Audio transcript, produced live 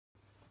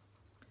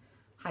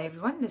Hi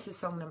everyone, this is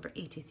song number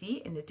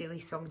 83 in the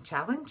Daily Song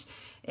Challenge.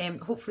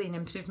 Hopefully an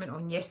improvement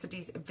on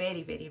yesterday's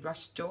very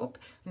rushed job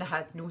when I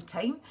had no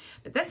time.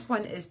 But this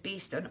one is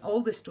based on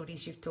all the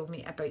stories you've told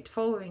me about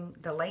following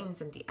the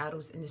lines and the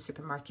arrows in the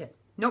supermarket.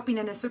 Not been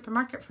in a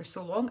supermarket for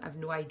so long, I've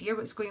no idea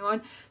what's going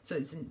on. So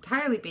it's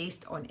entirely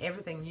based on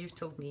everything you've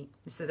told me.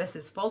 So this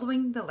is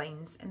following the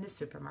lines in the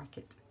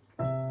supermarket.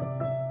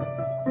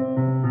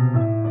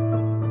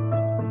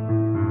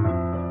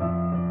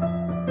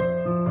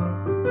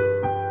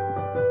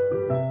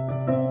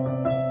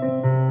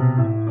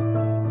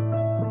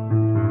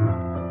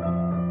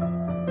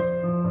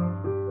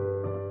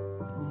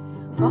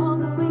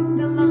 Following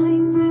the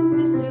lines in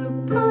the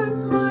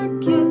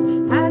supermarket,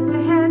 had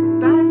to head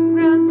back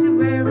round to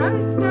where I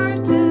started.